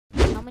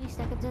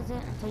seconds is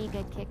it until you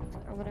get kicked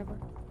or whatever?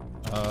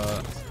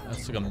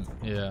 That's like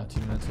yeah, 2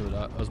 minutes.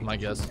 That was my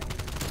guess.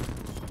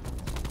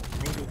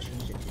 Maybe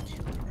change it to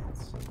 2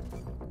 minutes.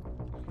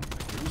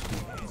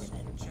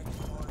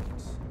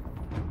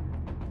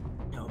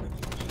 No, but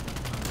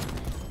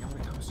when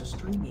it comes to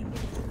streaming,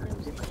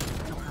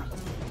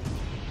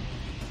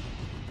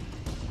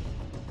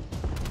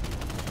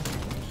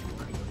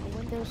 The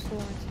Windows Store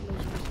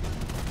installation is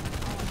fine.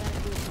 All I gotta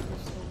do is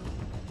Windows Store.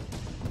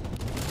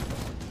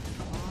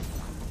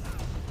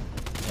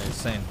 Yeah,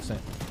 same.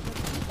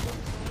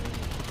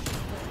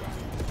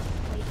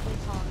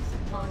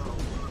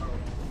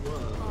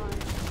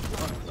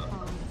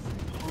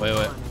 Wait,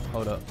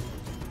 hold up.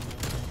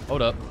 How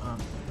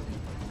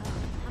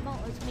about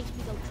let's make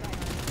me go try it.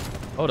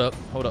 Hold up.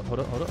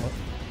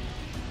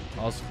 I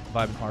was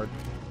vibing hard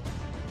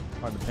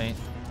to paint.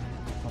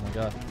 Oh my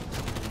god.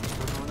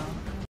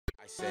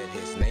 I said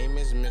his name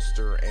is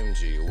Mr.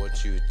 MG.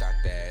 What you thought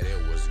that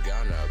it was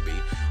gonna be?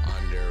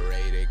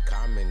 Underrated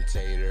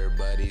commentator,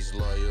 but he's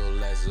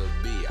loyal as a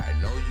bee. I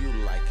know you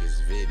like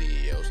his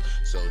videos,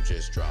 so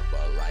just drop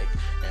a like.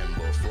 And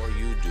before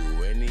you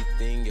do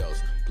anything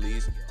else,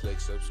 please click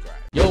subscribe.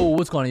 Yo,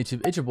 what's going on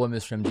YouTube? It's your boy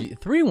Mr.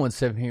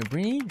 MG317 here,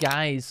 bringing you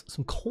guys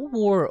some Cold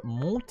War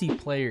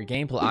multiplayer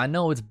gameplay. I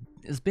know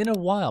it's been a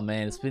while,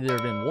 man. It's either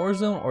been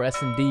Warzone or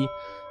S&D.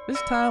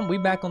 This time we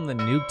back on the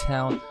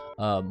Nuketown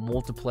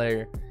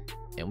multiplayer,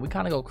 and we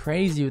kind of go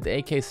crazy with the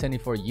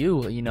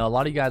AK74u. You know, a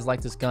lot of you guys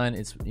like this gun.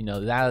 It's, you know,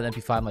 that and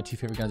MP5, my two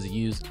favorite guns to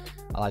use.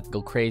 I like to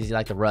go crazy, I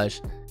like to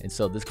rush, and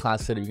so this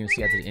class setup you're gonna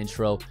see after the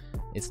intro,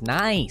 it's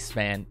nice,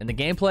 man. And the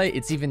gameplay,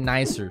 it's even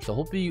nicer. So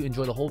hopefully you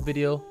enjoy the whole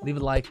video. Leave a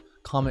like,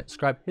 comment,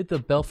 subscribe, hit the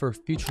bell for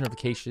future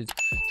notifications.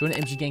 Join the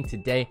MG gang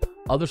today.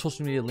 Other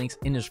social media links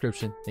in the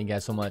description. Thank you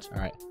guys so much. All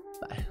right,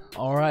 bye.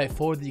 All right,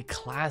 for the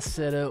class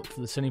setup for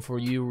the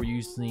 74u, we're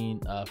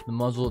using for the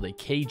muzzle the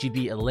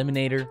KGB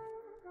Eliminator,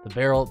 the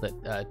barrel the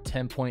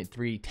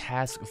 10.3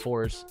 Task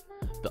Force,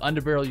 the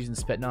underbarrel using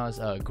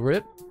Spetsnaz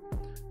grip,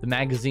 the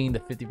magazine the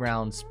 50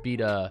 round speed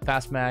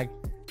fast mag,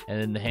 and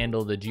then the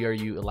handle the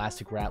GRU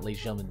elastic wrap. Ladies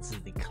and gentlemen, this is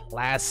the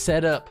class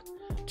setup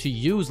to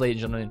use,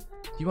 ladies and gentlemen.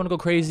 If you want to go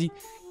crazy,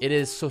 it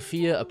is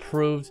Sophia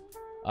approved.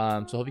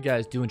 So hope you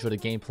guys do enjoy the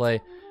gameplay.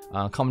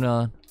 Comment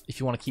on if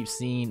you want to keep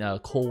seeing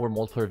Cold War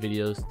multiplayer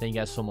videos. Thank you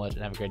guys so much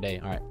and have a great day.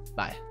 All right,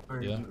 bye.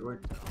 or Yeah.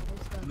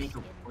 make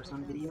a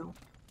Warzone video,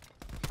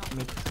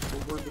 make a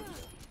Cold War video,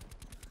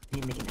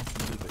 maybe make an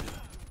S&D video.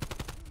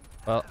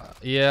 Well,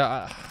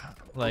 yeah,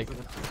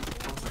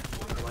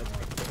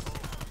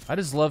 I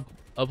just love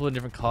uploading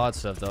different COD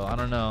stuff though. I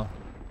don't know.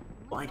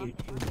 Well, I do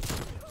too.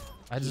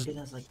 I just Keep it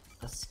as like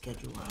a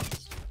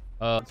schedulized.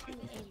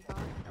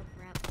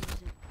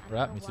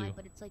 Rap me too.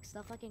 But it's like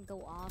stuff I can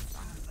go off.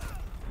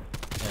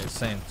 Yeah,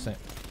 same. The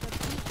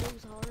beat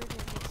goes hard and it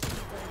makes me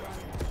go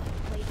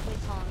wait,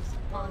 pause.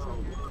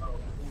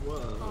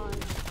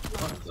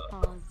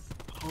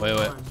 Wait,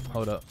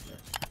 hold up.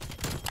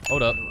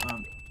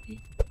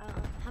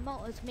 How about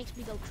let's make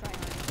me go try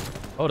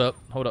hard. Hold up.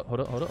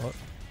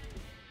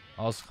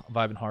 I was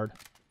vibing hard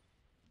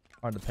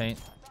to paint.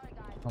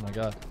 Oh my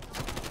god.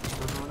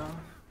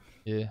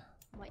 Yeah.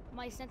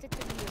 My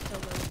sensitivity is so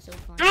low, it's so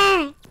fun.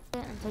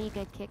 Until you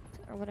get kicked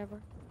or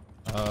whatever.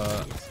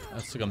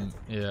 That's like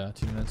yeah,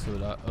 2 minutes.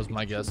 That was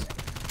my guess.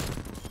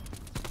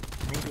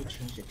 Maybe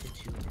change it to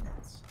 2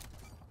 minutes.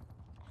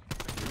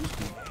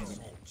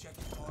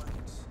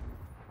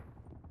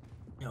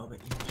 No, but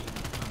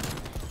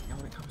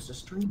when it comes to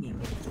streaming,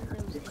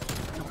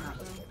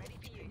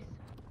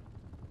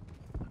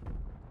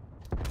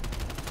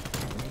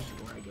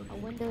 A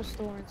Windows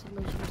Store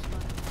installation is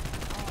fine.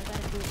 All I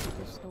gotta do is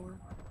Windows Store.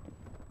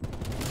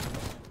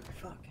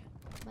 Fuck.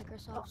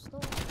 Microsoft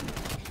Store.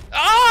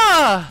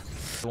 Ah!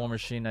 The War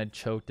Machine, I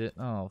choked it.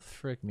 Oh,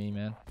 frick me,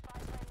 man.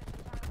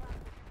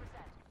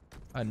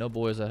 I had no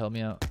boys that helped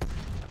me out.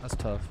 That's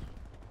tough.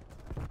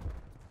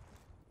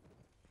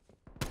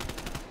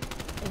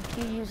 If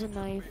you use a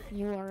knife,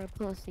 you are a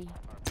pussy.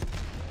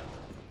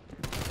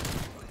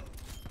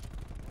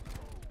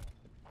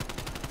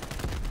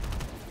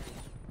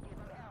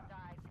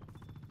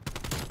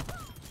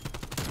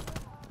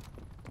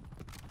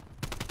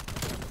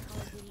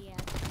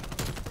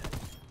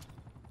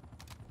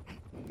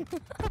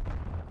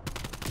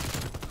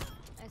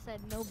 I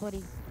said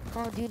nobody.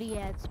 Call of Duty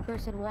ads.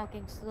 Person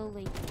walking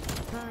slowly,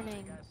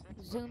 turning,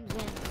 zooms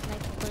in,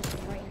 snipes the person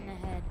right in the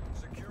head.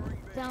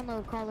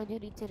 Download Call of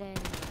Duty today.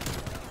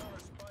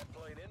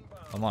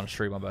 I'm on a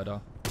street, my bad,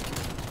 dog.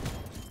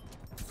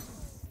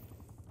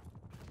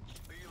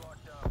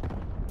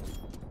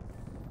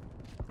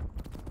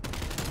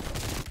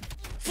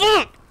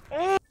 Fuck!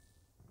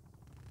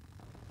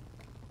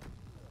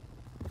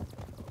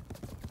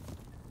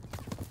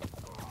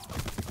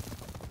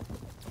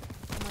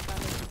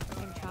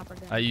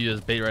 I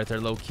use bait right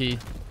there, low key.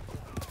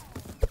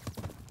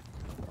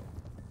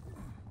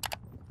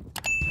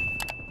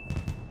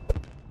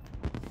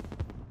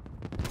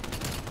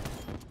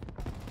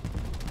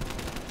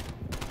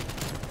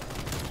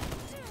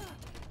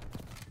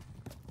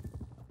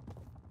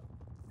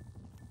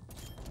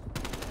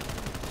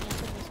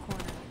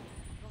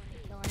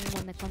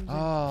 that comes in.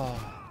 Oh,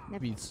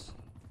 Yep. beats.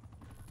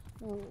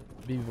 Ooh.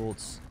 B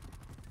volts.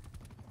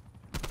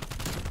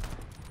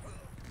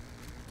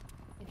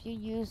 If you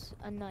use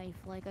a knife,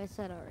 like I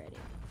said already,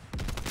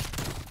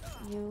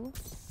 you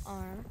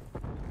are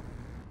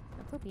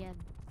a poopy head.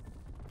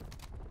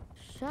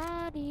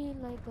 Shoddy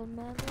like a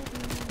melody.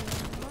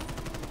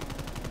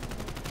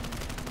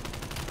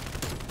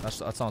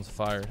 That sounds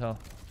fire, huh?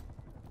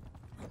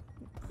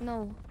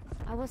 No,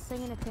 I was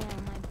singing it to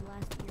on my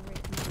blast ear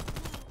right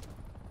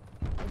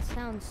now. It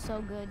sounds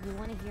so good. You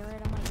want to hear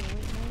it on my ear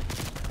right now?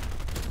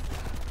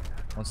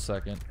 1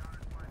 second.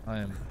 I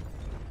am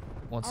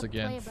once I'll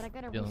again play it, but I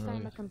gotta feeling restart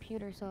really my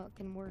computer so it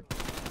can work.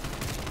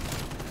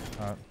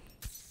 alright.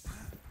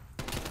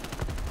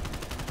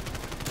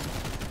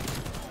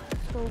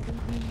 So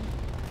baby.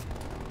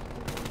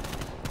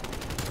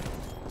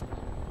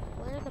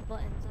 Where are the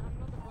buttons? I don't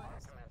know the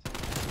buttons.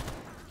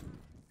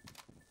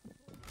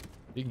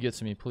 You can get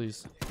to me,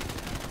 please.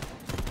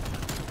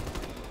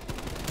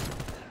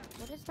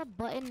 What is the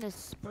button to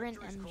sprint,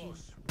 MG?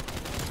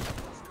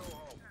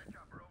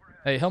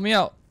 Hey, help me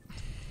out.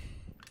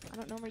 I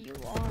don't know where you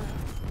are.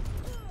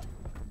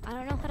 I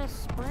don't know how to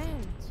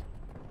sprint.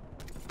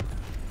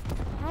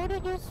 How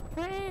did you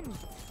sprint?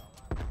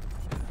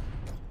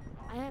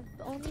 I have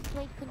only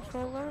played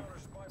controller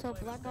till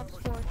Black Ops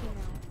 4 came out.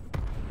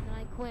 And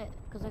I quit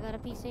because I got a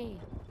PC.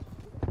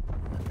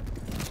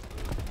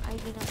 I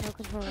do not know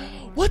controller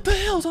anymore. What the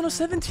hell? It's on a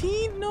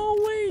 17? No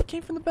way. It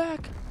came from the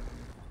back.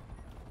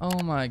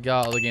 Oh my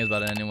god. The game's about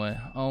to end anyway.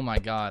 Oh my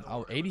god.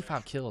 Oh,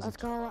 85 kills. Let's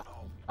go.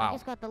 I Wow.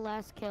 just got the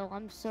last kill.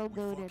 I'm so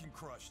goated.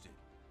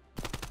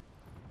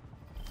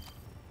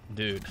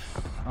 Dude.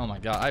 Oh my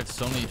god. I have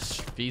so many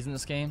fees in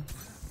this game.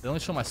 They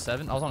only show my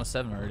 7. I was on a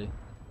 7 already.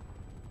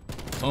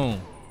 Boom.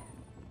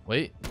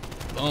 Wait.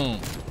 Boom.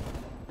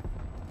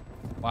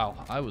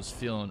 Wow. I was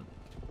feeling.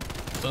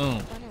 Boom.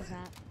 What gun is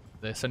that?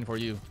 The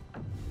 74u.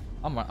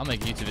 I'm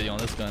making a YouTube video on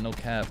this gun. No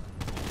cap.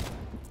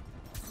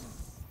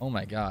 Oh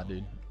my god,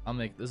 dude.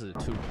 This is a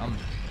 2.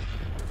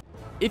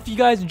 If you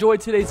guys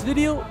enjoyed today's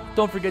video,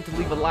 don't forget to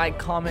leave a like,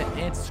 comment,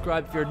 and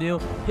subscribe if you're new.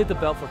 Hit the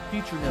bell for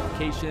future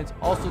notifications.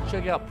 Also,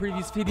 check out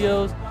previous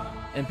videos.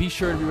 And be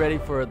sure to be ready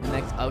for the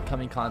next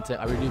upcoming content.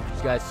 I really do appreciate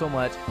you guys so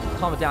much.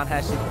 Comment down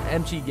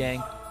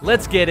 #MGGANG.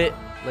 Let's get it.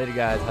 Later,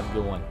 guys. Have a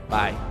good one.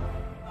 Bye.